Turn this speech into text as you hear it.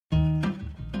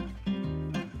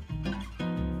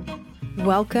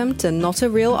Welcome to Not a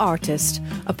Real Artist,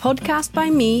 a podcast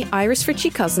by me, Iris Ritchie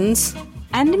Cousins,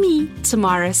 and me,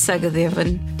 Tamara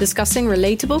Sagadevan, discussing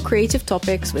relatable creative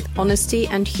topics with honesty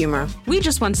and humour. We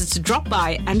just wanted to drop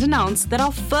by and announce that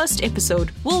our first episode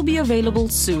will be available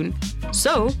soon.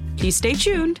 So, please stay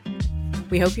tuned.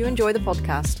 We hope you enjoy the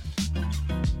podcast.